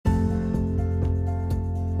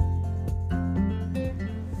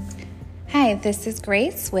Hi, this is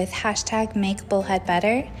Grace with hashtag Make Bullhead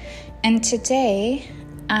Better, and today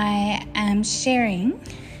I am sharing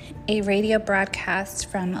a radio broadcast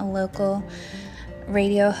from a local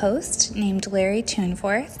radio host named Larry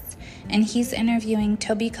Toonforth, and he's interviewing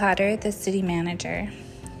Toby Cotter, the city manager.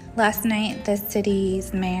 Last night, the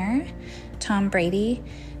city's mayor, Tom Brady,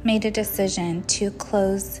 made a decision to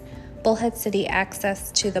close Bullhead City access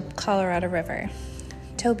to the Colorado River.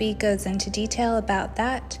 Toby goes into detail about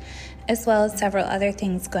that, as well as several other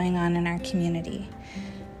things going on in our community.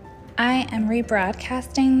 I am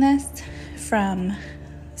rebroadcasting this from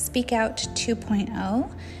Speak Out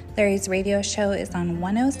 2.0. Larry's radio show is on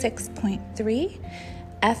 106.3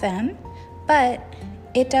 FM, but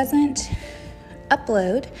it doesn't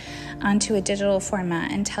upload onto a digital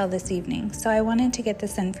format until this evening, so I wanted to get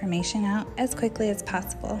this information out as quickly as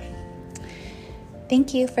possible.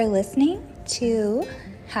 Thank you for listening to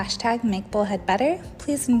hashtag Make Bullhead Better.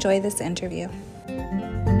 Please enjoy this interview.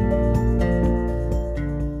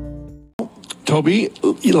 Toby,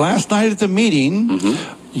 last night at the meeting,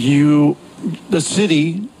 the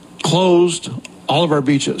city closed all of our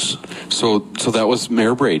beaches. So that was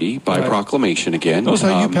Mayor Brady by proclamation again. Notice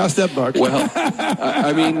how you passed that buck. Well,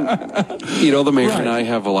 I mean, the mayor and I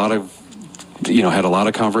have had a lot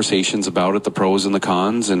of conversations about it, the pros and the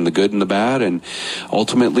cons and the good and the bad, and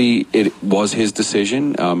ultimately it was his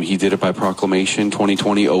decision. He did it by proclamation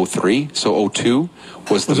 2020-03, so 02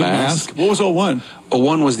 was the mask. What was 01?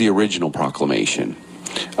 01 was the original proclamation.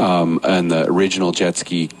 And the original jet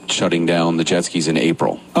ski shutting down the jet skis in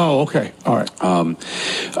April. Oh, okay. All right.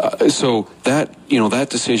 So that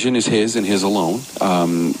decision is his and his alone.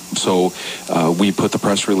 So we put the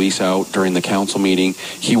press release out during the council meeting.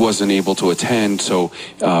 He wasn't able to attend, so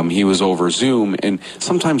he was over Zoom. And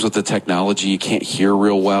sometimes with the technology, you can't hear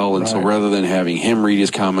real well. And so rather than having him read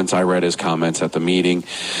his comments, I read his comments at the meeting.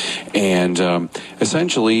 And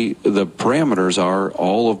essentially, the parameters are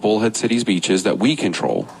all of Bullhead City's beaches that we control.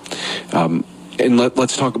 And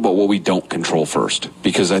let's talk about what we don't control first,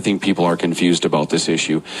 because I think people are confused about this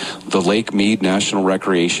issue. The Lake Mead National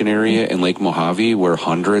Recreation Area in Lake Mojave, where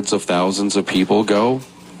hundreds of thousands of people go,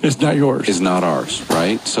 it's not yours. Is not ours,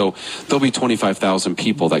 right? So there'll be 25,000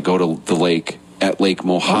 people that go to the lake at Lake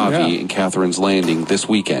Mojave in Catherine's Landing this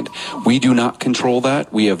weekend. We do not control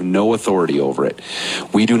that. We have no authority over it.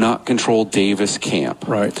 We do not control Davis Camp.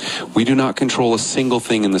 Right. We do not control a single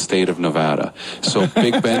thing in the state of Nevada. So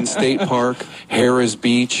Big Bend State Park, Harrah's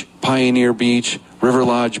Beach, Pioneer Beach, River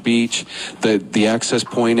Lodge Beach, the access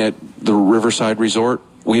point at the Riverside Resort,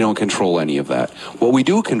 we don't control any of that. What we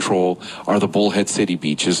do control are the Bullhead City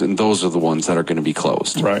beaches, and those are the ones that are going to be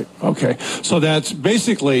closed. Right. Okay. So that's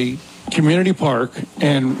basically Community Park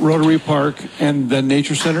and Rotary Park and the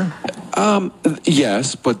Nature Center?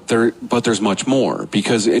 Yes, but there's much more,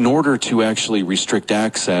 because in order to actually restrict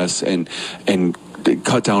access and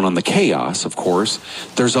cut down on the chaos, of course,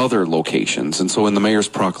 there's other locations. And so in the mayor's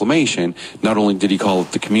proclamation, not only did he call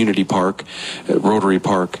it the Community Park, Rotary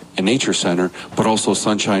Park, and Nature Center, but also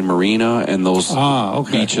Sunshine Marina and those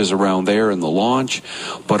beaches around there and the launch,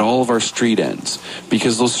 but all of our street ends.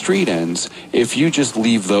 Because those street ends, if you just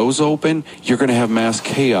leave those open, you're going to have mass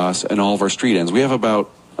chaos in all of our street ends. We have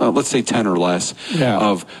about let's say 10 or less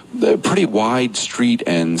of pretty wide street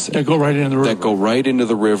ends that go right into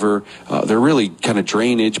the river. They're really kind of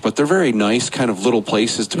drainage, but they're very nice kind of little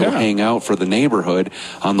places to go hang out for the neighborhood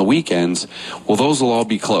on the weekends. Well, those will all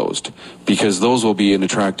be closed, because those will be an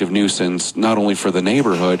attractive nuisance, not only for the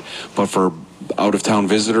neighborhood, but for out-of-town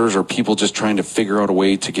visitors or people just trying to figure out a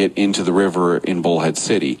way to get into the river in Bullhead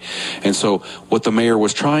City. And so what the mayor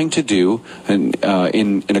was trying to do in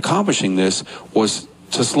accomplishing this was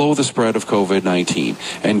to slow the spread of COVID-19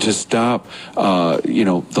 and to stop,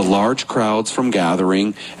 the large crowds from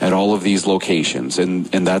gathering at all of these locations. And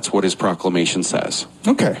that's what his proclamation says.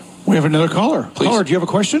 Okay. We have another caller. Please. Caller, do you have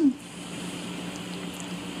a question?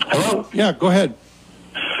 Hello? Yeah, go ahead.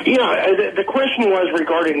 Yeah, the question was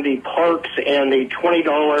regarding the parks and the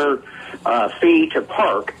 $20 fee to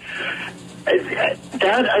park.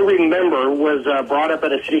 That, I remember, was brought up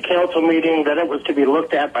at a city council meeting, then it was to be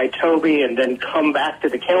looked at by Toby and then come back to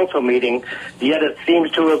the council meeting, yet it seems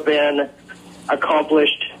to have been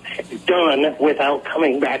done without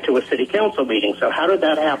coming back to a city council meeting. So how did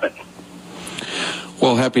that happen?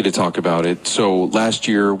 Well, happy to talk about it. So last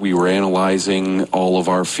year we were analyzing all of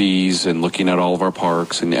our fees and looking at all of our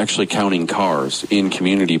parks and actually counting cars in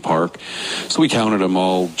Community Park. So we counted them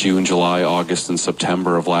all June, July, August, and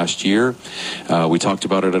September of last year. We talked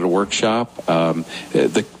about it at a workshop.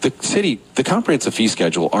 The comprehensive fee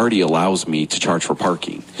schedule already allows me to charge for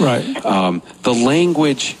parking. Right. The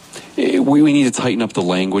language we need to tighten up the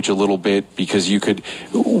language a little bit, because you could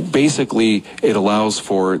basically, it allows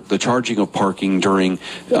for the charging of parking during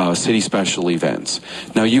city special events.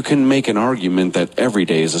 Now, you can make an argument that every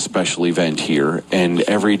day is a special event here, and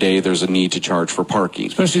every day there's a need to charge for parking,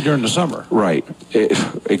 especially during the summer. Right,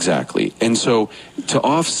 exactly. And so to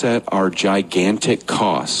offset our gigantic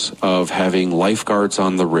costs of having lifeguards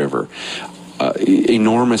on the river,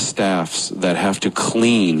 enormous staffs that have to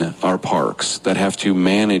clean our parks, that have to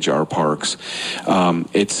manage our parks.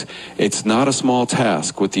 It's not a small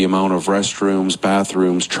task with the amount of restrooms,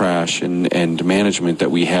 bathrooms, trash, and management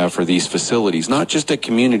that we have for these facilities. Not just at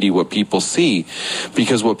community, what people see,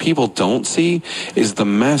 because what people don't see is the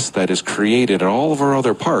mess that is created at all of our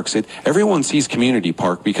other parks. Everyone sees Community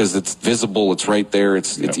Park because it's visible, it's right there,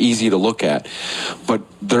 it's easy to look at. But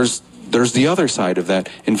there's the other side of that.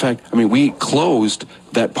 In fact, I mean, we closed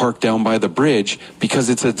that park down by the bridge because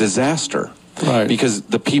it's a disaster. Right. Because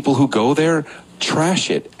the people who go there trash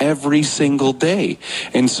it every single day.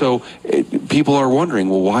 And so people are wondering,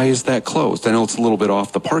 well, why is that closed? I know it's a little bit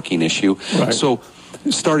off the parking issue. Right. So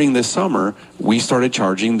starting this summer, we started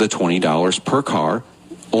charging the $20 per car,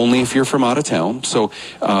 only if you're from out of town. So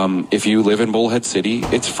if you live in Bullhead City,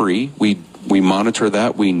 it's free. We monitor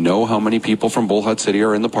that. We know how many people from Bullhead City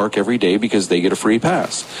are in the park every day because they get a free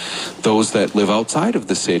pass. Those that live outside of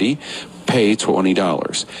the city pay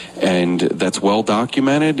 $20. And that's well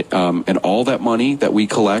documented. And all that money that we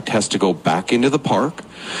collect has to go back into the park.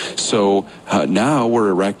 So now we're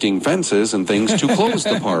erecting fences and things to close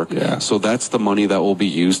the park. Yeah. So that's the money that will be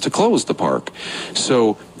used to close the park.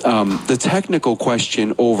 So the technical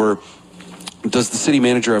question over, does the city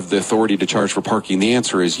manager have the authority to charge for parking? The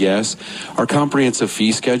answer is yes. Our comprehensive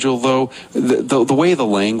fee schedule, though, the way the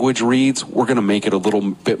language reads, we're going to make it a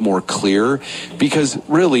little bit more clear, because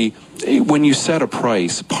really, when you set a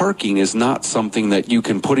price, parking is not something that you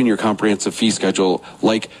can put in your comprehensive fee schedule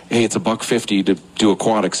like, hey, it's $1.50 to do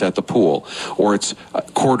aquatics at the pool, or it's a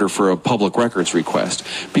quarter for a public records request.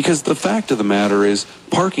 Because the fact of the matter is,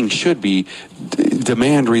 parking should be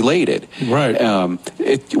demand related. Right.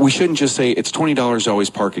 We shouldn't just say it's $20 to always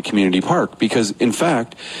park at Community Park, because in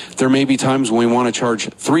fact, there may be times when we want to charge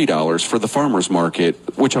 $3 for the farmer's market,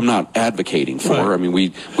 which I'm not advocating for. Right. I mean,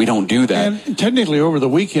 we don't do that. And technically, over the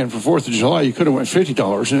weekend for 4th of July, you could have went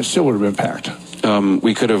 $50 and it still would have been packed.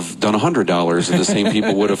 We could have done $100 and the same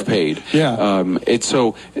people would have paid. Yeah.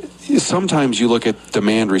 So sometimes you look at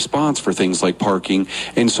demand response for things like parking.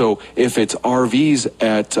 And so if it's RVs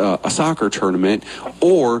at a soccer tournament,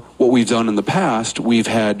 or what we've done in the past, we've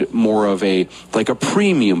had more of a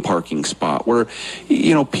premium parking spot where,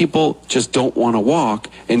 people just don't want to walk.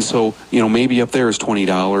 And so, maybe up there is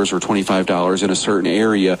 $20 or $25 in a certain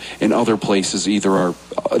area, and other places either are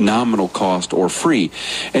nominal cost or free.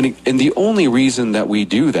 And the only reason that we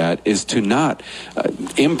do that is to not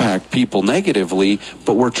impact people negatively,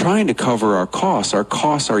 but we're trying to cover our costs. Our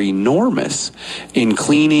costs are enormous in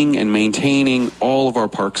cleaning and maintaining all of our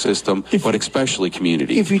park system, but especially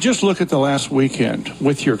community. If you just look at the last weekend,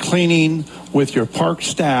 with your cleaning, with your park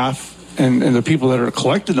staff, and the people that are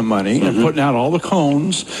collecting the money and putting out all the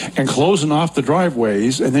cones and closing off the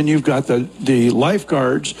driveways, and then you've got the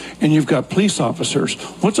lifeguards and you've got police officers.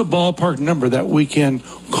 What's a ballpark number that weekend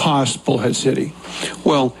cost Bullhead City?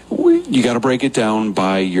 Well, you got to break it down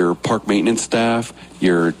by your park maintenance staff,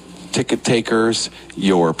 your ticket takers,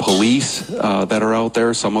 your police that are out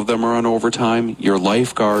there. Some of them are on overtime, your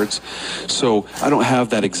lifeguards. So I don't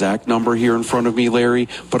have that exact number here in front of me, Larry,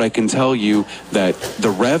 but I can tell you that the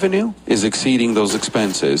revenue is exceeding those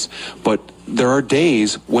expenses. But there are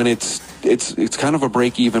days when it's kind of a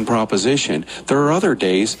break-even proposition. There are other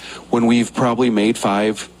days when we've probably made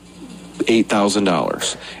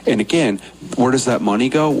 $8,000. And again, where does that money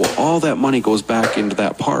go? Well, all that money goes back into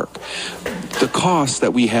that park. The costs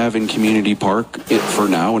that we have in Community Park for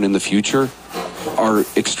now and in the future are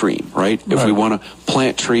extreme, right? If we want to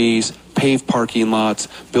plant trees, pave parking lots,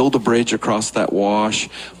 build a bridge across that wash,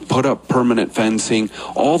 put up permanent fencing,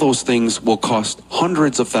 all those things will cost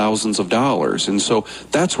hundreds of thousands of dollars. And so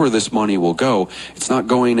that's where this money will go. It's not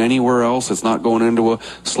going anywhere else. It's not going into a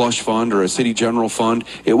slush fund or a city general fund.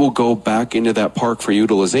 It will go back into that park for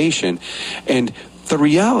utilization. And the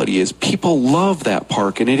reality is people love that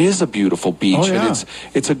park, and it is a beautiful beach. Oh, yeah. And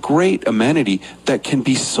it's a great amenity that can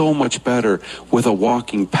be so much better with a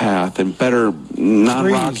walking path and better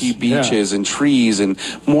non-rocky beaches and trees and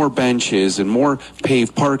more benches and more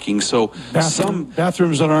paved parking. So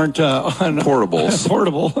bathrooms that aren't portables.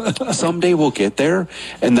 Portable. Someday we'll get there,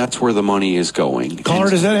 and that's where the money is going. Caller,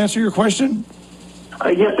 does that answer your question?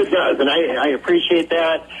 Yes, it does, and I appreciate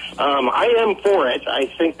that. I am for it. I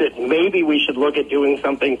think that maybe we should look at doing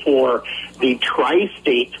something for the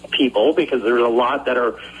tri-state people, because there's a lot that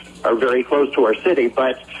are very close to our city.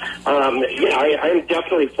 But I'm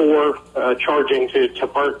definitely for charging to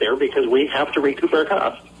park there, because we have to recoup our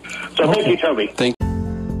costs. So Thank you, Toby.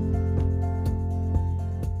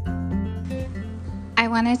 I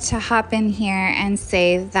wanted to hop in here and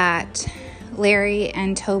say that Larry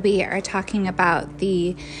and Toby are talking about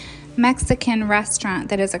the Mexican restaurant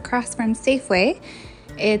that is across from Safeway.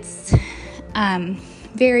 It's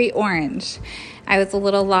very orange. I was a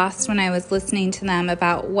little lost when I was listening to them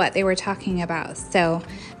about what they were talking about. So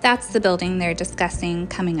that's the building they're discussing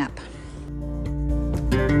coming up.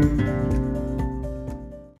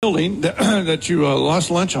 Building that you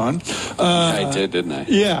lost lunch on. I did, didn't I?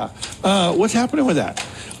 Yeah. What's happening with that?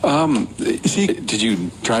 Did you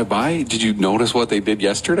drive by? Did you notice what they did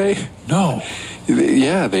yesterday? No.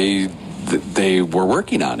 Yeah, they were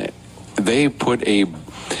working on it. They put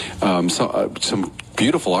some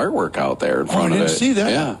beautiful artwork out there in front of it. I didn't see that.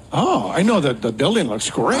 Yeah. Oh, I know that the building looks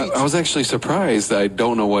great. I was actually surprised. I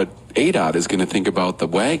don't know what ADOT is going to think about the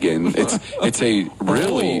wagon. It's a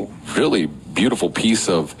really beautiful piece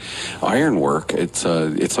of ironwork. It's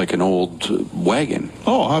like an old wagon.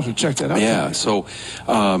 Oh, I'll have to check that out. Yeah. So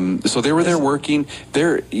they were there working.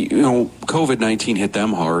 COVID-19 hit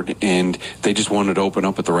them hard, and they just wanted to open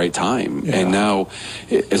up at the right time. Yeah. And now,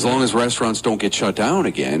 as long as restaurants don't get shut down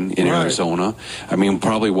again in Arizona, I mean,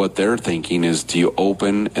 probably what they're thinking is, do you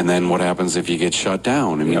open, and then what happens if you get shut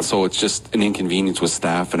down? I mean, so it's just an inconvenience with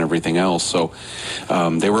staff and everything else. So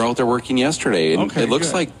they were out there working yesterday, and it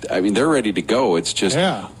looks like, I mean, they're ready to go. It's just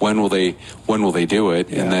when will they do it?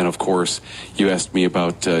 And then, of course, you asked me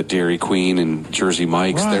about Dairy Queen and Jersey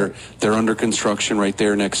Mike's. They're under construction right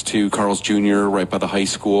there next to Carl's Jr. right by the high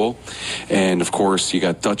school. And of course, you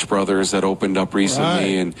got Dutch Brothers that opened up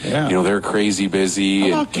recently, and they're crazy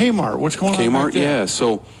busy. How about Kmart? What's going on? Kmart, yeah.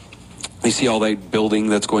 So you see all that building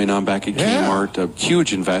that's going on back at Kmart, a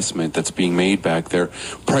huge investment that's being made back there.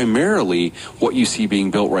 Primarily, what you see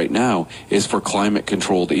being built right now is for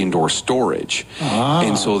climate-controlled indoor storage.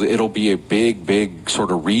 And so it'll be a big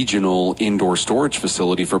sort of regional indoor storage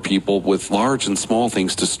facility for people with large and small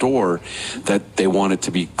things to store that they want it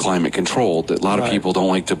to be climate-controlled. A lot of people don't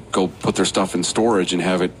like to go put their stuff in storage and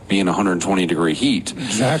have it be in 120-degree heat.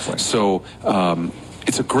 Exactly. So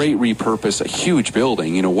it's a great repurpose, a huge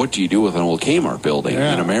building. You know, what do you do with an old Kmart building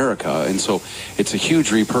in America? And so it's a huge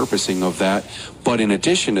repurposing of that. But in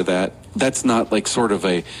addition to that, that's not like sort of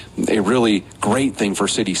a really great thing for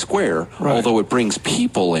City Square, although it brings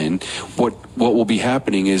people in. What will be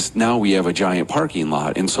happening is now we have a giant parking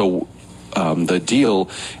lot. And so the deal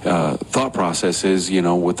thought process is,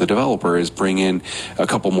 with the developer is bring in a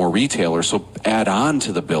couple more retailers, so add on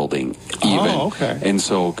to the building even. Oh, okay. And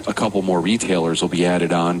so a couple more retailers will be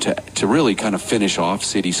added on to really kind of finish off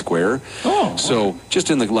City Square. So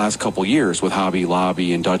just in the last couple years with Hobby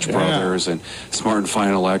Lobby and Dutch Brothers and Smart and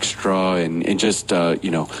Final Extra and just, And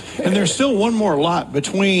there's still one more lot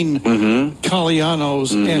between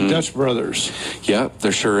Calianos and Dutch Brothers. Yeah,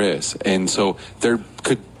 there sure is. And so there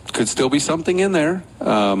could still be something in there.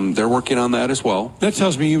 They're working on that as well. That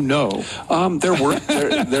tells me you know.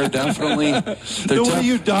 They're definitely. The way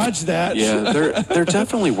you dodged that. Yeah, they're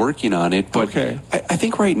definitely working on it. But I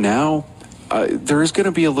think right now there is going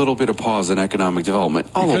to be a little bit of pause in economic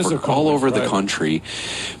development all over the country.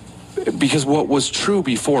 Because what was true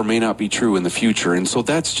before may not be true in the future. And so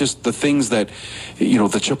that's just the things that, the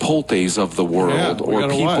Chipotles of the world or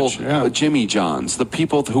people, Jimmy John's, the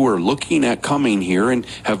people who are looking at coming here and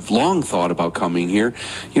have long thought about coming here,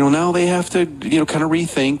 now they have to, kind of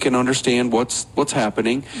rethink and understand what's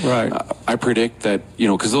happening. Right. I predict that,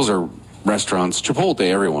 because those are restaurants. Chipotle,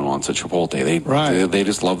 everyone wants a Chipotle. They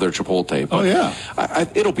just love their Chipotle.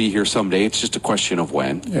 But it'll be here someday. It's just a question of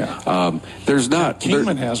when. There's not.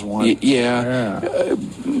 Kingman has one.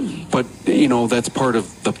 But that's part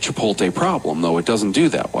of the Chipotle problem, though. It doesn't do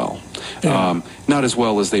that well. Not as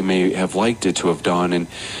well as they may have liked it to have done,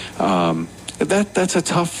 and that's a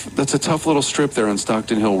tough little strip there on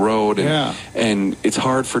Stockton Hill Road, and it's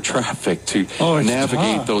hard for traffic to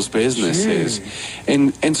navigate those businesses,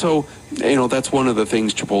 and so that's one of the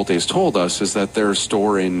things Chipotle's told us is that their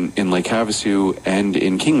store in Lake Havasu and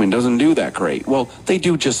in Kingman doesn't do that great. Well, they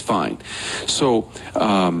do just fine. So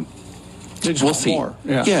we'll see.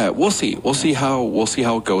 We'll see. We'll see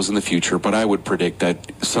how it goes in the future. But I would predict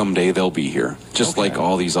that someday they'll be here, just like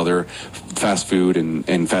all these other fast food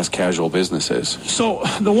and fast casual businesses. So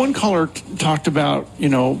the one caller talked about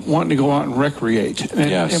wanting to go out and recreate,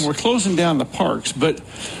 and we're closing down the parks, but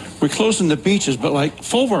we're closing the beaches, but like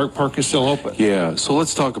Folvark Park is still open. Yeah, so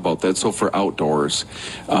let's talk about that. So for outdoors,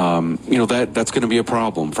 that's going to be a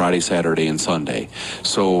problem Friday, Saturday, and Sunday.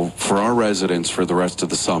 So for our residents for the rest of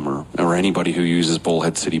the summer, or anybody who uses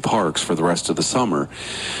Bullhead City Parks for the rest of the summer,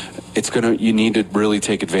 you need to really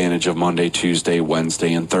take advantage of Monday, Tuesday,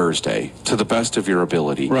 Wednesday, and Thursday to the best of your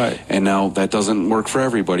ability. Right. And now that doesn't work for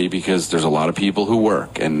everybody because there's a lot of people who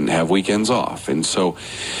work and have weekends off. And so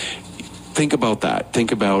think about that.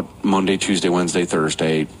 Think about Monday, Tuesday, Wednesday,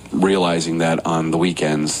 Thursday, realizing that on the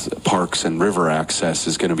weekends, parks and river access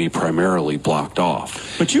is going to be primarily blocked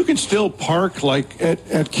off. But you can still park like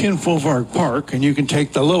at Ken Folvark Park, and you can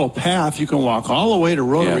take the little path. You can walk all the way to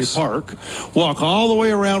Rotary Park, walk all the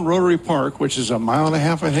way around Rotary Park, which is 1.5 miles,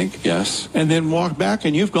 I think. Yes. And then walk back,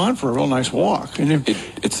 and you've gone for a real nice walk. And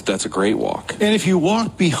that's a great walk. And if you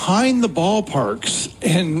walk behind the ballparks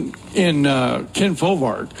in Ken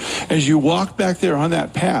Folvark, as you walk back there on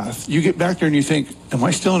that path, you get back there and you think, am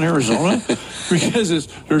I still in Arizona? Because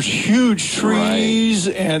there's huge trees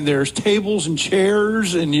and there's tables and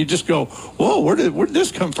chairs, and you just go, whoa, where did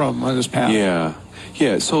this come from on this path? Yeah.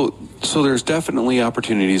 So there's definitely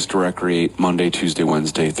opportunities to recreate Monday, Tuesday,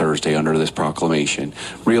 Wednesday, Thursday under this proclamation,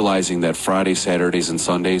 realizing that Friday, Saturdays, and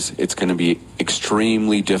Sundays, it's going to be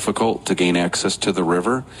extremely difficult to gain access to the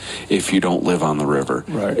river if you don't live on the river.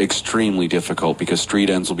 Right. Extremely difficult because street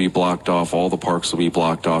ends will be blocked off, all the parks will be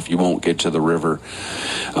blocked off. You won't get to the river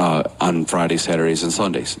on Friday, Saturdays, and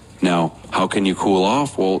Sundays. Now, how can you cool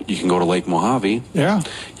off? Well, you can go to Lake Mojave. Yeah.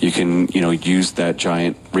 You can, use that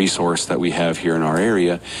giant resource that we have here in our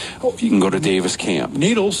area. You can go to Davis Camp.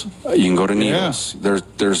 Needles. You can go to Needles. Yeah.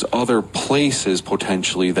 There's other places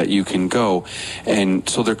potentially that you can go. And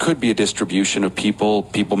so there could be a distribution of people.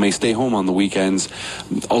 People may stay home on the weekends.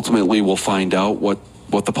 Ultimately, we'll find out what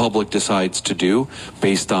the public decides to do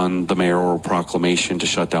based on the mayoral proclamation to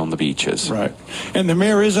shut down the beaches. Right. And the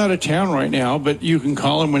mayor is out of town right now, but you can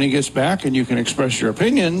call him when he gets back and you can express your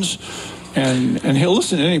opinions. And he'll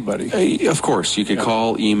listen to anybody. Of course, you could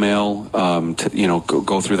call, email,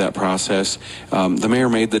 go through that process. The mayor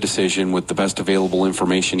made the decision with the best available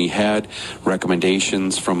information he had,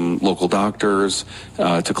 recommendations from local doctors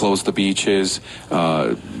to close the beaches,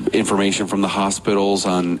 information from the hospitals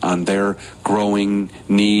on their growing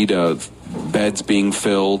need of beds being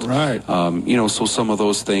filled. Right. So some of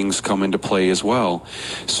those things come into play as well.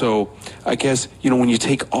 So I guess, when you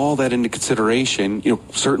take all that into consideration,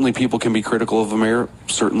 certainly people can be critical of the mayor.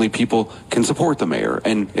 Certainly people can support the mayor.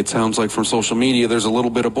 And it sounds like from social media, there's a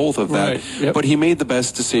little bit of both of that. Right. Yep. But he made the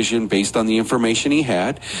best decision based on the information he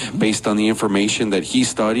had, based on the information that he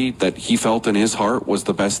studied, that he felt in his heart was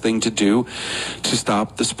the best thing to do to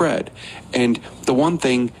stop the spread. And the one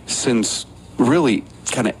thing since really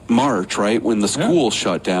kind of March, right, when the school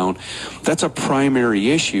shut down, that's a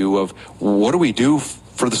primary issue of what do we do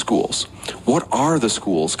for the schools? What are the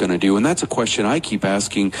schools going to do? And that's a question I keep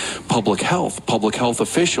asking public health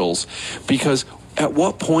officials, because at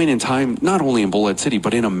what point in time, not only in Bullhead City,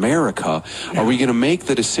 but in America, are we going to make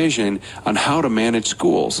the decision on how to manage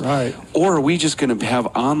schools? Right. Or are we just going to have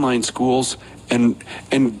online schools and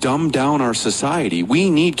dumb down our society? We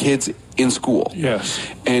need kids in school. Yes.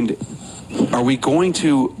 And are we going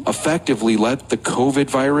to effectively let the COVID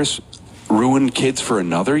virus ruin kids for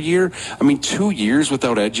another year? I mean, 2 years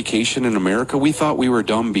without education in America, we thought we were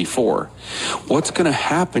dumb before. What's going to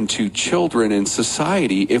happen to children in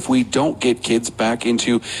society if we don't get kids back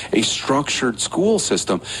into a structured school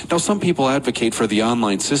system? Now, some people advocate for the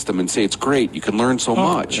online system and say it's great, you can learn so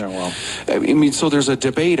much. Yeah, well. I mean, so there's a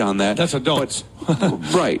debate on that. That's adults.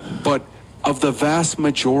 Right, but of the vast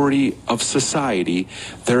majority of society,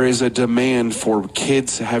 there is a demand for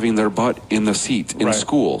kids having their butt in the seat in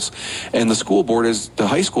schools. And the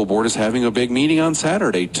high school board is having a big meeting on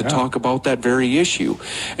Saturday to talk about that very issue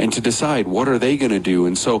and to decide what are they going to do.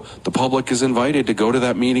 And so the public is invited to go to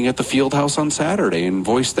that meeting at the field house on Saturday and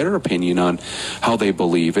voice their opinion on how they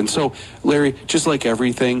believe. And so, Larry, just like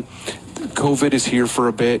everything, COVID is here for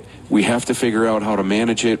a bit. We have to figure out how to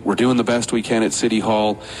manage it. We're doing the best we can at City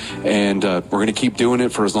Hall, and we're going to keep doing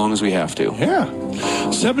it for as long as we have to. Yeah.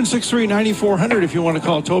 763-9400 if you want to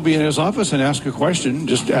call Toby in his office and ask a question.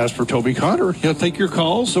 Just ask for Toby Cotter. He'll take your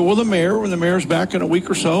calls. So will the mayor when the mayor's back in a week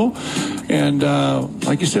or so. And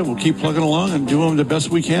like you said, we'll keep plugging along and doing the best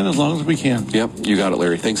we can as long as we can. Yep, you got it,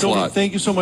 Larry. Thanks a lot. Thank you so much.